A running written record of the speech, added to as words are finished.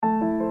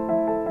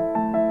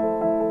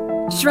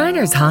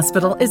Shriners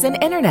Hospital is an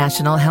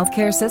international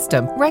healthcare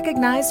system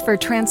recognized for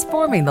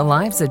transforming the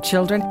lives of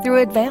children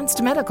through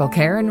advanced medical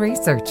care and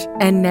research.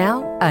 And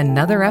now,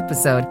 another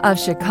episode of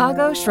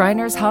Chicago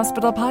Shriners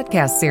Hospital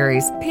podcast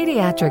series,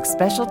 Pediatric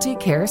Specialty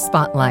Care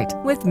Spotlight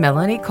with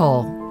Melanie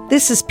Cole.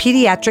 This is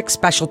Pediatric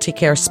Specialty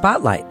Care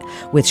Spotlight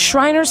with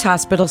Shriners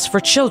Hospitals for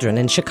Children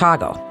in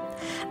Chicago.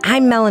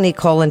 I'm Melanie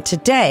Cole, and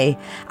today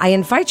I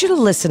invite you to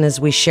listen as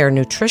we share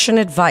nutrition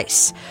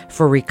advice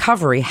for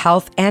recovery,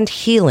 health, and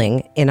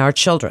healing in our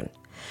children.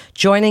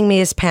 Joining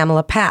me is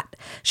Pamela Patt.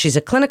 She's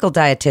a clinical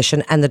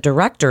dietitian and the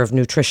Director of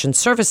Nutrition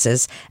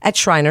Services at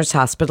Shriners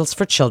Hospitals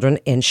for Children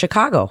in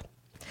Chicago.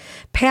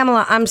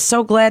 Pamela, I'm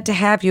so glad to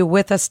have you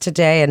with us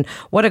today, and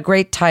what a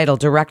great title,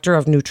 Director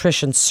of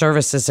Nutrition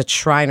Services at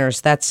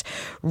Shriners. That's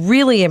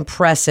really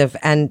impressive,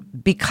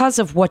 and because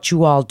of what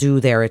you all do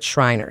there at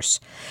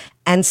Shriners,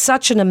 and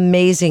such an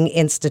amazing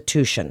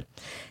institution.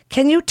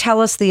 Can you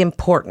tell us the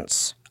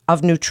importance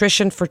of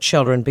nutrition for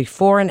children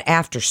before and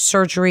after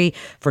surgery,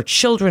 for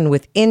children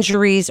with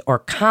injuries or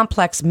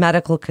complex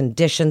medical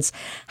conditions?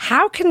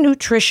 How can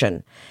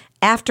nutrition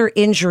after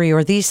injury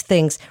or these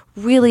things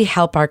really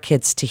help our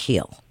kids to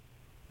heal?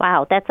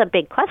 Wow, that's a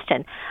big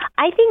question.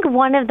 I think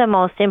one of the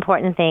most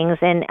important things,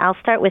 and I'll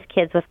start with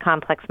kids with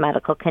complex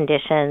medical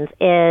conditions,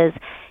 is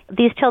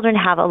these children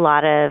have a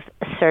lot of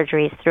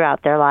surgeries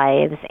throughout their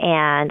lives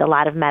and a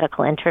lot of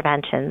medical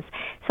interventions.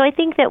 So I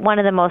think that one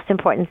of the most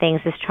important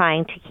things is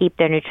trying to keep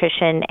their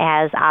nutrition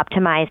as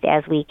optimized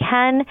as we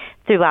can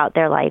throughout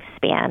their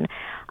lifespan.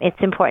 It's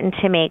important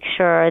to make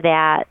sure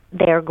that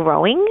they're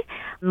growing.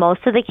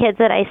 Most of the kids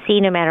that I see,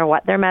 no matter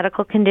what their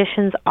medical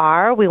conditions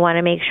are, we want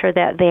to make sure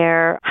that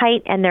their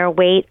height and their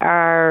weight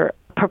are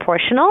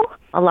proportional.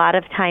 A lot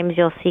of times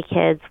you'll see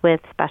kids with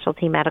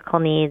specialty medical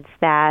needs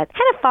that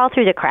kind of fall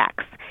through the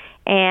cracks.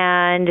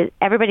 And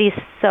everybody's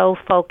so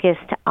focused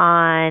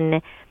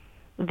on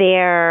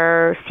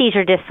their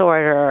seizure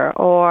disorder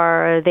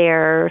or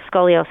their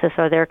scoliosis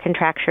or their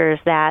contractures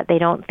that they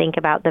don't think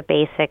about the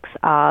basics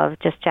of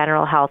just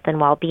general health and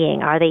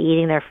well-being. Are they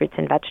eating their fruits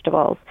and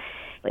vegetables?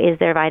 Is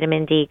their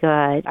vitamin D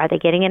good? Are they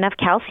getting enough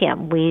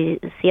calcium? We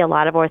see a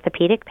lot of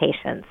orthopedic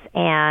patients,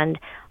 and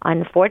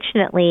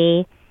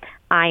unfortunately,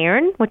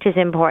 iron, which is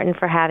important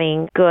for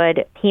having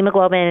good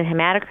hemoglobin and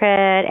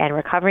hematocrit and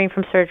recovering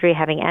from surgery,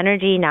 having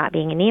energy, not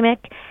being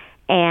anemic,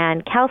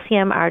 and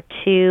calcium are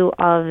two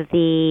of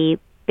the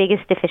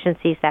biggest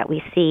deficiencies that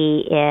we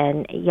see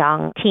in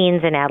young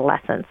teens and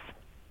adolescents.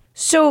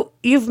 So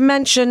you've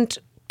mentioned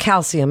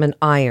calcium and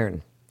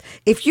iron.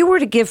 If you were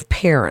to give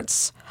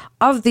parents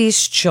of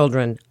these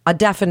children a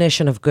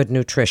definition of good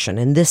nutrition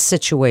in this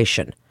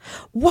situation,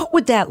 what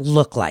would that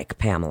look like,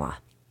 Pamela?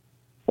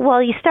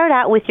 Well, you start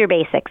out with your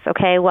basics,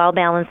 okay?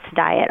 Well-balanced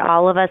diet.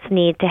 All of us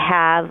need to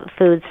have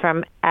foods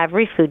from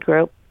every food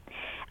group.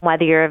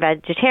 Whether you're a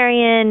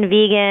vegetarian,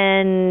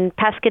 vegan,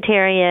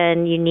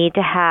 pescatarian, you need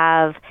to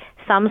have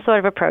some sort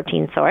of a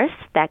protein source.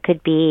 That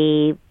could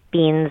be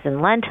beans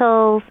and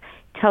lentils,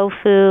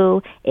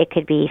 tofu. It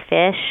could be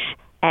fish,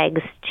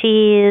 eggs,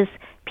 cheese.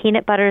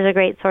 Peanut butter is a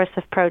great source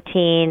of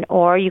protein,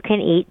 or you can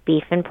eat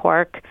beef and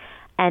pork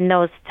and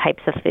those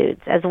types of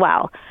foods as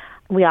well.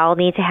 We all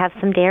need to have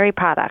some dairy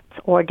products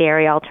or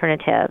dairy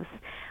alternatives.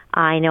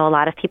 I know a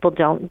lot of people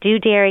don't do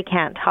dairy,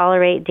 can't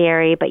tolerate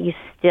dairy, but you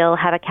still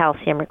have a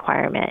calcium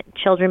requirement.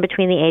 Children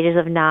between the ages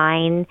of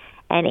 9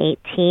 and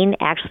 18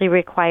 actually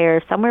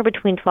require somewhere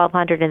between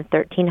 1,200 and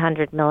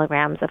 1,300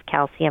 milligrams of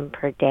calcium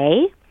per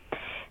day.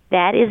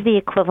 That is the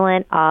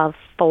equivalent of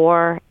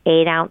 4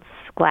 8-ounce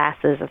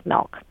glasses of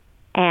milk.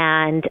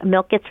 And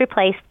milk gets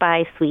replaced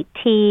by sweet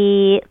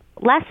tea,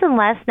 less and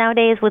less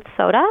nowadays with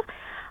soda.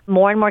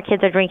 More and more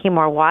kids are drinking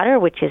more water,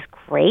 which is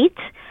great.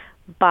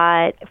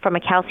 But from a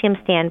calcium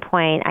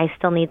standpoint, I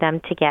still need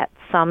them to get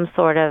some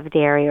sort of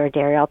dairy or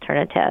dairy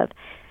alternative.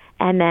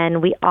 And then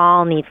we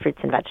all need fruits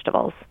and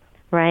vegetables,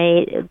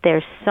 right?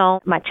 There's so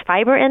much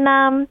fiber in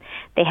them.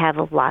 They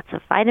have lots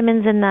of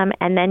vitamins in them.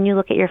 And then you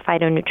look at your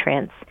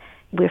phytonutrients.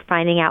 We're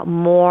finding out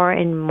more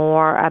and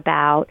more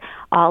about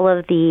all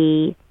of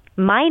the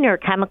minor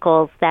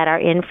chemicals that are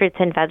in fruits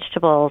and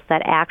vegetables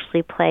that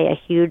actually play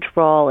a huge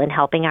role in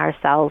helping our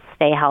cells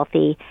stay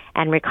healthy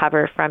and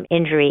recover from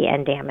injury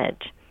and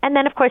damage. And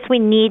then, of course, we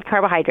need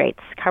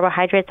carbohydrates.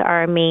 Carbohydrates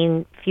are our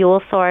main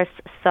fuel source,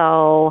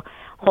 so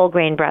whole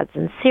grain breads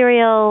and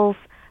cereals,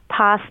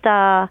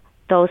 pasta,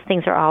 those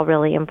things are all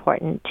really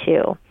important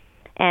too.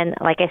 And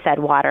like I said,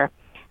 water.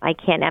 I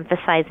can't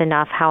emphasize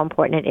enough how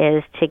important it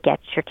is to get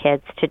your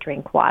kids to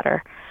drink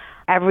water.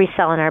 Every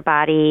cell in our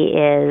body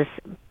is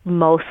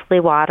mostly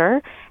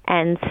water,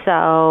 and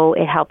so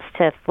it helps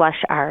to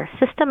flush our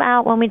system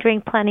out when we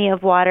drink plenty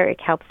of water.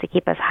 It helps to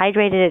keep us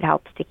hydrated. It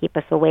helps to keep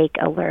us awake,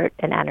 alert,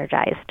 and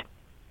energized.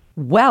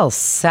 Well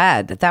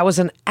said. That was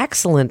an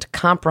excellent,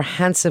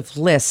 comprehensive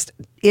list.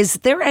 Is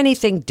there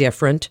anything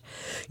different?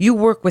 You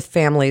work with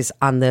families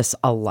on this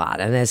a lot,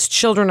 and as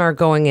children are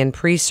going in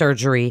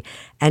pre-surgery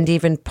and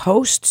even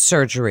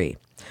post-surgery,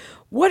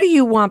 what do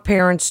you want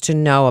parents to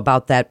know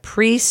about that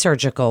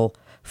pre-surgical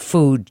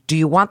food? Do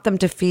you want them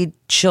to feed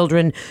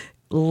children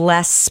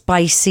less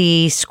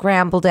spicy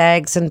scrambled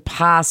eggs and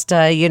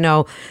pasta,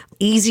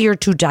 easier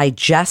to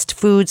digest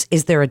foods?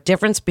 Is there a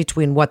difference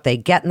between what they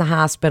get in the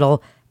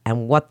hospital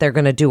and what they're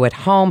going to do at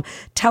home?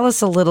 Tell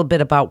us a little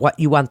bit about what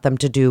you want them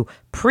to do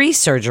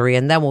pre-surgery,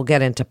 and then we'll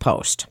get into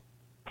post.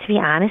 To be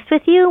honest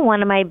with you,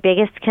 one of my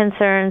biggest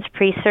concerns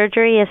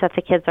pre-surgery is that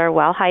the kids are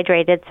well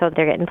hydrated, so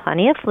they're getting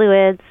plenty of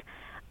fluids,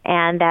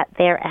 and that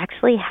they're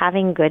actually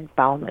having good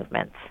bowel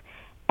movements.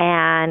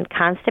 And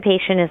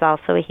constipation is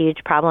also a huge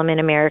problem in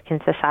American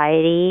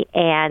society,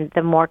 and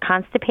the more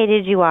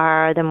constipated you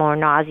are, the more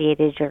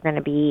nauseated you're going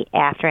to be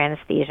after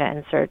anesthesia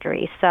and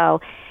surgery. So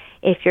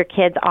if your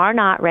kids are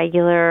not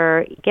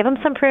regular, give them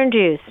some prune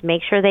juice.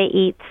 Make sure they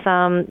eat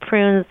some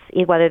prunes,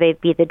 whether they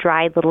be the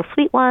dried little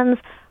sweet ones,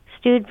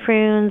 stewed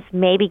prunes.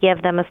 Maybe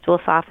give them a stool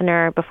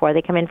softener before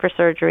they come in for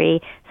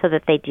surgery so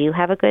that they do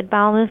have a good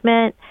bowel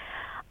movement.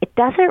 It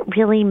doesn't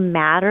really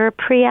matter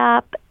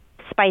pre-op.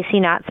 Spicy,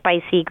 not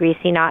spicy,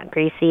 greasy, not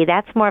greasy.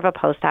 That's more of a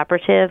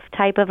post-operative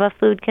type of a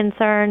food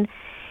concern.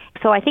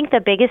 So I think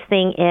the biggest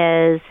thing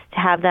is to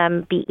have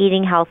them be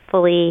eating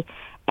healthfully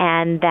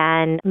and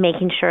then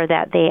making sure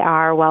that they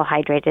are well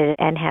hydrated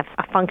and have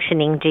a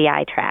functioning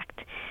GI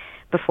tract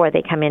before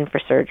they come in for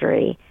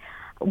surgery.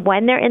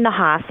 When they're in the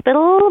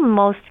hospital,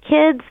 most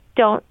kids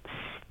don't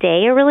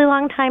stay a really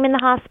long time in the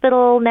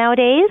hospital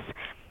nowadays.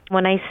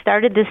 When I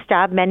started this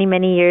job many,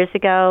 many years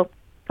ago,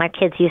 my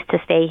kids used to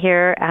stay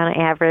here on an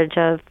average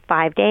of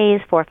 5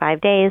 days, 4 or 5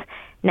 days.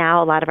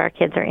 Now a lot of our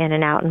kids are in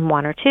and out in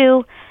 1 or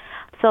 2.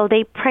 So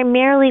they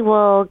primarily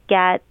will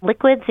get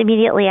liquids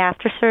immediately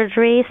after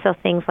surgery, so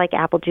things like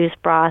apple juice,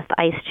 broth,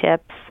 ice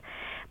chips.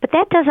 But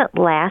that doesn't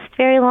last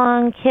very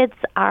long. Kids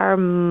are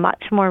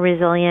much more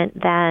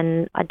resilient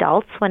than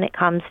adults when it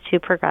comes to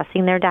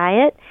progressing their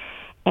diet.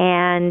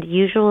 And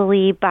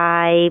usually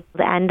by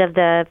the end of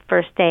the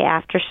first day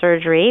after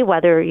surgery,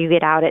 whether you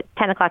get out at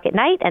 10 o'clock at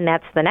night and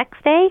that's the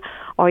next day,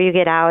 or you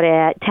get out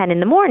at 10 in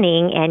the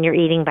morning and you're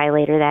eating by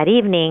later that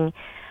evening,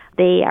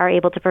 they are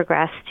able to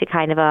progress to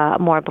kind of a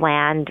more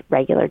bland,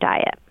 regular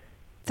diet.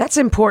 That's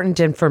important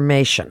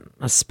information,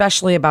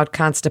 especially about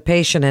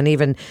constipation, and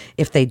even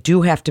if they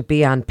do have to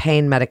be on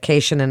pain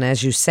medication, and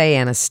as you say,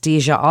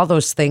 anesthesia, all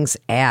those things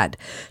add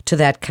to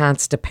that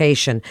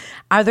constipation.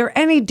 Are there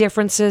any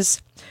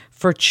differences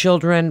for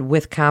children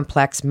with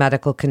complex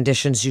medical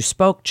conditions? You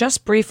spoke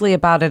just briefly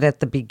about it at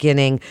the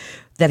beginning,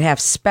 that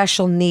have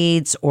special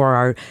needs or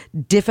are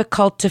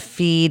difficult to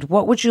feed.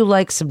 What would you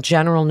like some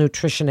general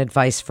nutrition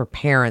advice for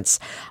parents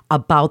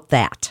about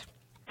that?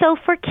 So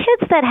for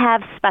kids that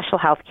have special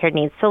health care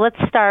needs, so let's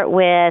start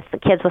with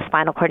kids with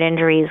spinal cord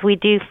injuries. We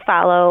do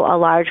follow a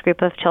large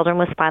group of children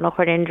with spinal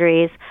cord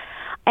injuries,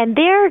 and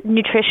their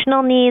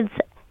nutritional needs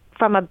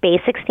from a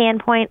basic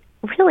standpoint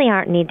really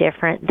aren't any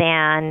different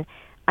than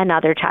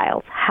another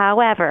child.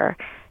 However,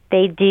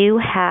 they do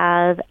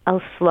have a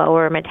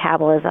slower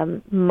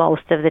metabolism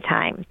most of the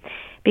time,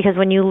 because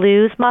when you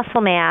lose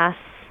muscle mass,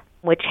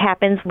 which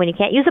happens when you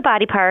can't use a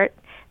body part,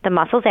 the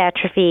muscles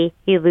atrophy,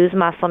 you lose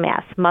muscle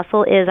mass.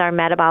 Muscle is our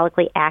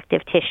metabolically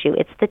active tissue.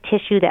 It's the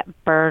tissue that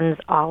burns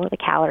all of the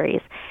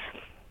calories.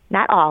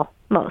 Not all,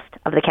 most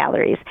of the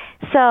calories.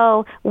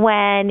 So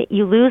when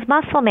you lose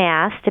muscle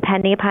mass,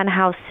 depending upon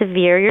how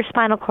severe your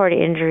spinal cord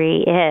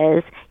injury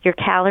is, your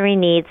calorie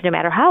needs, no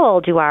matter how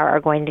old you are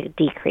going to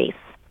decrease.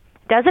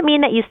 Doesn't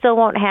mean that you still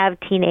won't have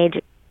teenage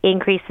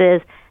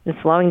increases and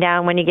slowing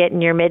down when you get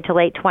in your mid to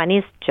late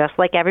 20s, just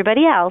like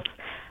everybody else,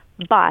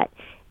 but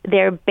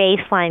their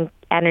baseline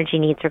energy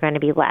needs are going to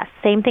be less.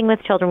 Same thing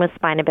with children with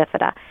spina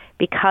bifida.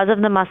 Because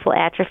of the muscle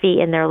atrophy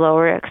in their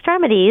lower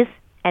extremities,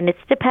 and it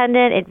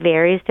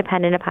varies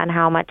dependent upon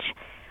how much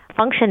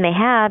function they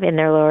have in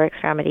their lower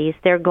extremities,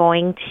 they're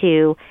going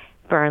to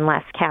burn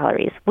less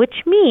calories, which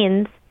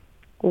means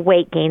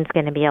weight gain is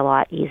going to be a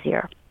lot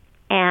easier.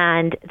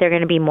 And they're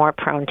going to be more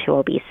prone to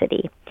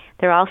obesity.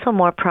 They're also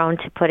more prone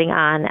to putting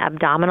on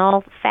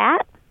abdominal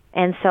fat,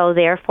 and so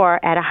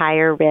therefore at a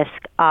higher risk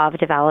of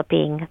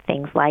developing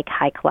things like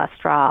high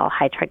cholesterol,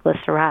 high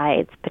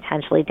triglycerides,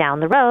 potentially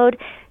down the road,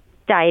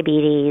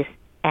 diabetes,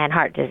 and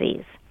heart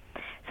disease.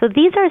 So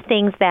these are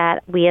things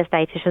that we as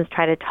dietitians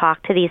try to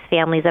talk to these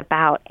families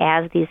about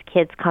as these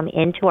kids come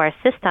into our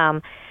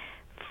system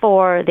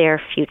for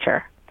their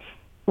future.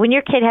 When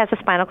your kid has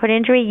a spinal cord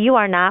injury, you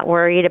are not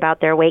worried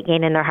about their weight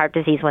gain and their heart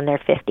disease when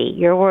they're 50.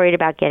 You're worried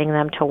about getting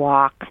them to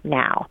walk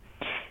now.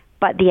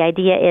 But the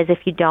idea is if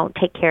you don't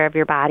take care of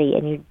your body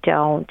and you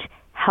don't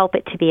help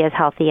it to be as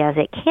healthy as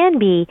it can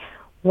be,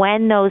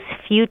 when those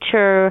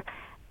future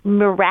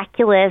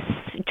miraculous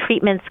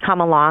treatments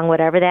come along,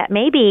 whatever that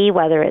may be,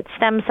 whether it's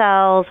stem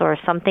cells or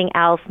something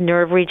else,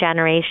 nerve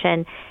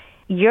regeneration,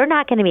 you're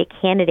not going to be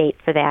a candidate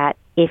for that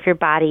if your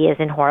body is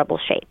in horrible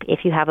shape, if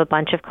you have a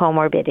bunch of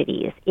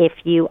comorbidities, if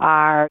you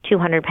are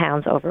 200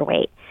 pounds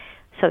overweight.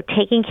 So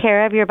taking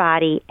care of your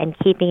body and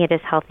keeping it as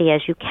healthy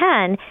as you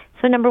can,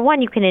 so number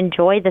one, you can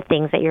enjoy the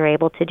things that you're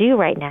able to do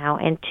right now,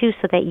 and two,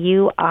 so that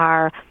you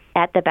are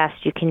at the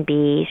best you can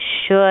be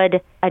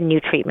should a new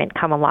treatment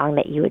come along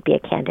that you would be a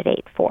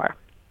candidate for.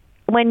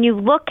 When you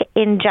look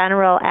in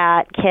general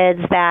at kids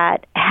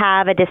that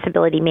have a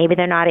disability. Maybe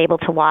they're not able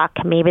to walk.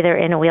 Maybe they're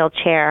in a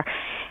wheelchair.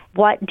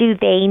 What do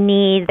they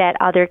need that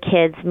other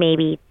kids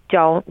maybe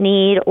don't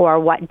need, or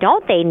what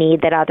don't they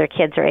need that other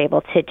kids are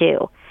able to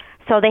do?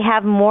 So they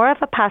have more of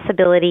a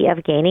possibility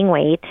of gaining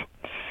weight,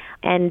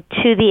 and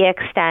to the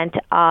extent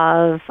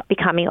of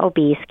becoming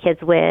obese,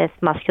 kids with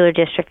muscular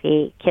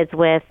dystrophy, kids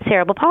with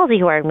cerebral palsy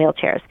who are in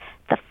wheelchairs.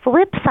 The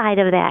flip side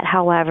of that,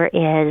 however,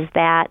 is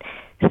that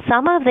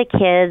some of the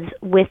kids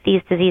with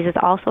these diseases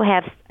also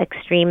have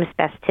extreme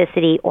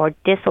spasticity or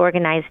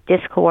disorganized,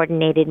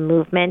 discoordinated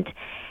movement,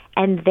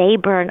 and they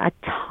burn a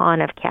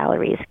ton of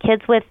calories.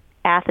 Kids with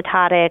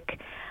asymptotic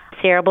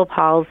cerebral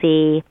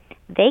palsy,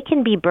 they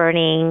can be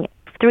burning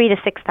 3,000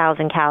 to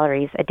 6,000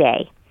 calories a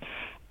day.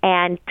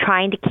 And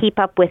trying to keep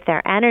up with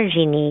their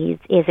energy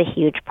needs is a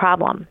huge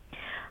problem.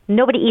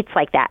 Nobody eats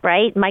like that,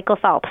 right? Michael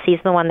Phelps, he's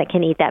the one that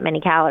can eat that many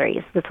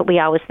calories. That's what we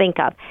always think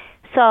of.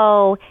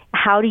 So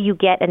how do you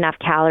get enough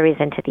calories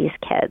into these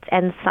kids?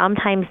 And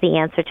sometimes the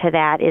answer to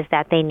that is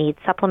that they need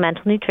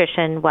supplemental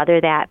nutrition,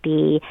 whether that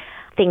be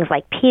things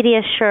like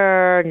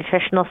Pediasure,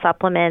 nutritional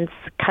supplements,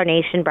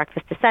 Carnation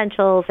Breakfast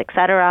Essentials,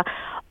 etc.,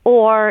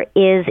 or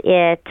is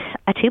it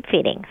a tube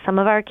feeding? Some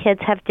of our kids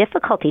have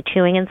difficulty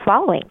chewing and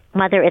swallowing,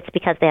 whether it's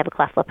because they have a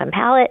cleft lip and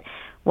palate,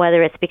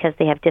 whether it's because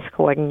they have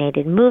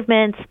discoordinated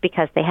movements,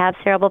 because they have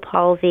cerebral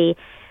palsy.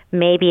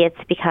 Maybe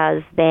it's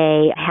because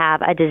they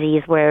have a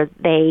disease where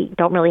they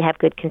don't really have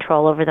good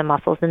control over the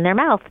muscles in their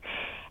mouth.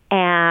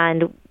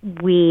 And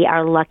we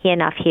are lucky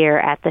enough here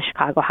at the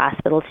Chicago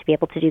Hospital to be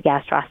able to do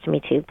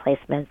gastrostomy tube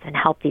placements and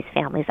help these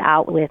families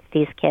out with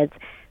these kids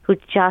who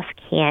just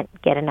can't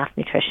get enough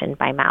nutrition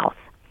by mouth.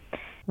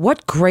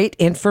 What great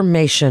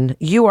information.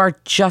 You are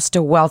just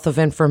a wealth of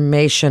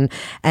information,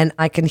 and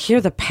I can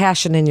hear the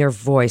passion in your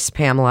voice,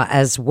 Pamela,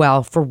 as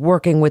well, for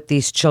working with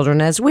these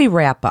children. As we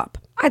wrap up,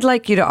 I'd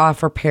like you to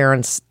offer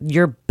parents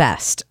your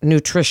best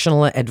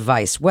nutritional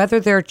advice,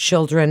 whether their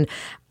children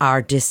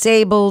are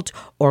disabled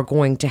or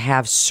going to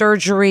have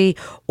surgery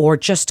or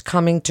just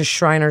coming to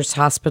Shriners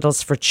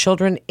Hospitals for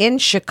Children in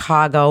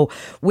Chicago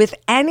with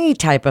any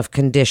type of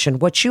condition.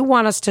 What you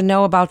want us to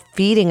know about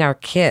feeding our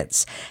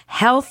kids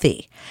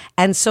healthy,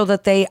 and so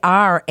that they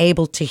are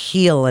able to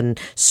heal, and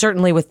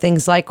certainly with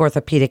things like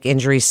orthopedic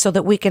injuries, so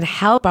that we can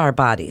help our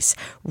bodies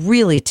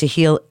really to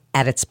heal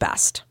at its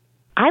best.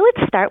 I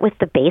would start with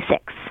the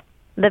basics.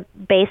 The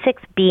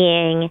basics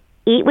being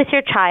eat with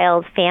your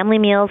child. Family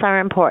meals are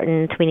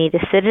important. We need to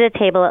sit at a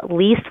table at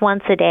least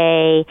once a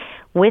day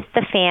with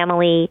the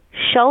family.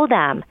 Show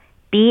them.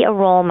 Be a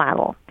role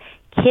model.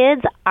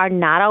 Kids are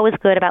not always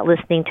good about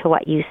listening to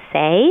what you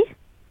say,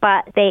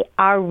 but they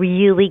are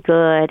really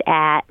good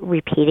at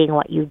repeating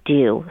what you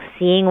do,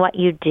 seeing what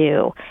you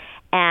do.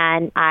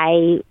 And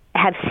I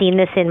have seen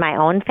this in my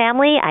own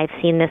family. I've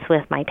seen this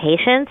with my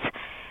patients.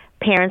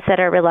 Parents that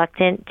are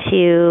reluctant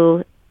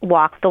to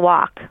walk the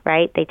walk,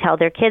 right? They tell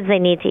their kids they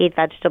need to eat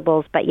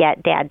vegetables, but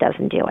yet dad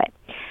doesn't do it.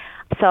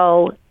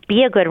 So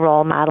be a good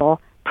role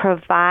model.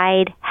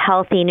 Provide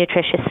healthy,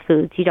 nutritious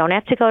foods. You don't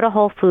have to go to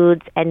Whole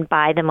Foods and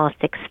buy the most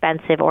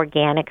expensive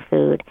organic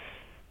food.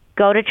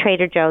 Go to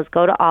Trader Joe's,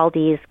 go to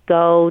Aldi's,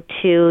 go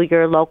to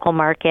your local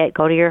market,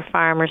 go to your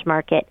farmer's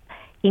market.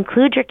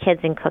 Include your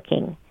kids in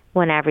cooking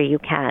whenever you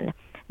can.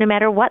 No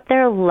matter what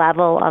their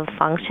level of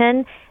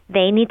function,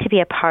 they need to be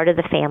a part of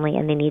the family,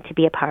 and they need to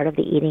be a part of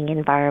the eating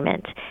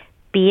environment.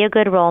 Be a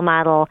good role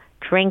model.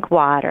 Drink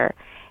water.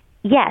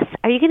 Yes,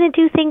 are you going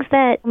to do things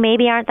that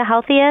maybe aren't the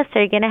healthiest?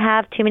 Are you going to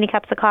have too many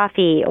cups of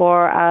coffee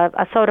or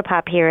a soda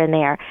pop here and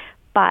there?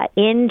 But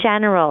in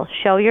general,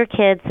 show your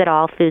kids that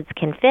all foods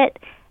can fit,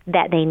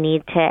 that they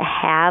need to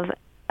have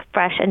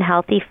fresh and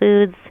healthy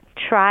foods.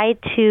 Try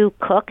to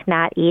cook,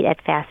 not eat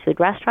at fast food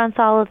restaurants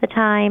all of the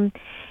time.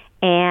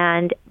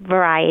 And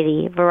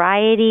variety.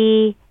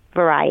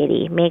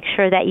 Make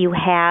sure that you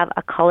have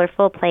a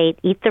colorful plate.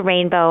 Eat the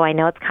rainbow. I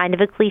know it's kind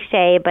of a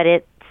cliche, but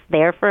it's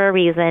there for a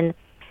reason.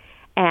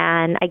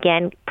 And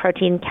again,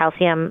 protein,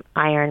 calcium,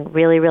 iron,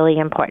 really, really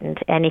important.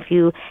 And if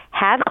you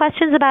have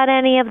questions about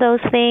any of those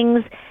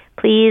things,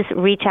 please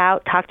reach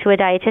out, talk to a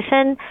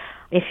dietitian.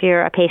 If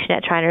you're a patient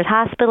at Shriners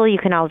Hospital, you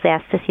can always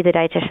ask to see the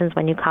dietitians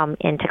when you come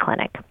into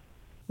clinic.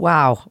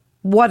 Wow.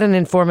 What an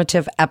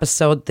informative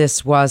episode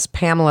this was.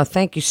 Pamela,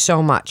 thank you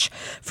so much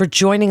for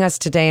joining us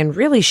today and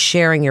really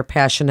sharing your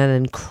passion and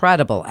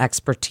incredible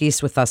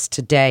expertise with us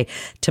today.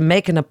 To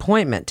make an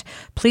appointment,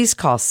 please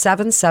call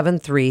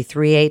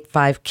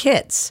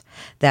 773-385-KIDS.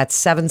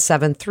 That's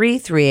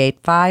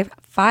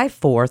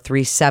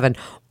 773-385-5437.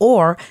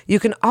 Or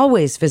you can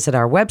always visit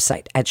our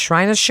website at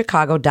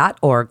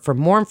shrinerschicago.org for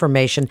more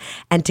information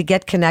and to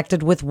get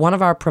connected with one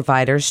of our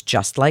providers,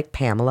 just like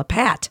Pamela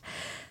Pat.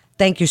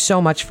 Thank you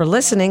so much for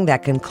listening.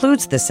 That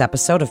concludes this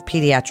episode of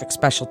Pediatric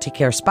Specialty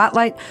Care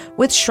Spotlight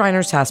with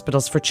Shriners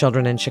Hospitals for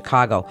Children in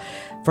Chicago.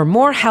 For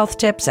more health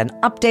tips and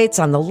updates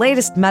on the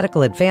latest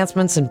medical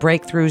advancements and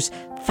breakthroughs,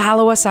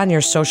 follow us on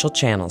your social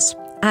channels.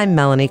 I'm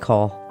Melanie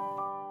Cole.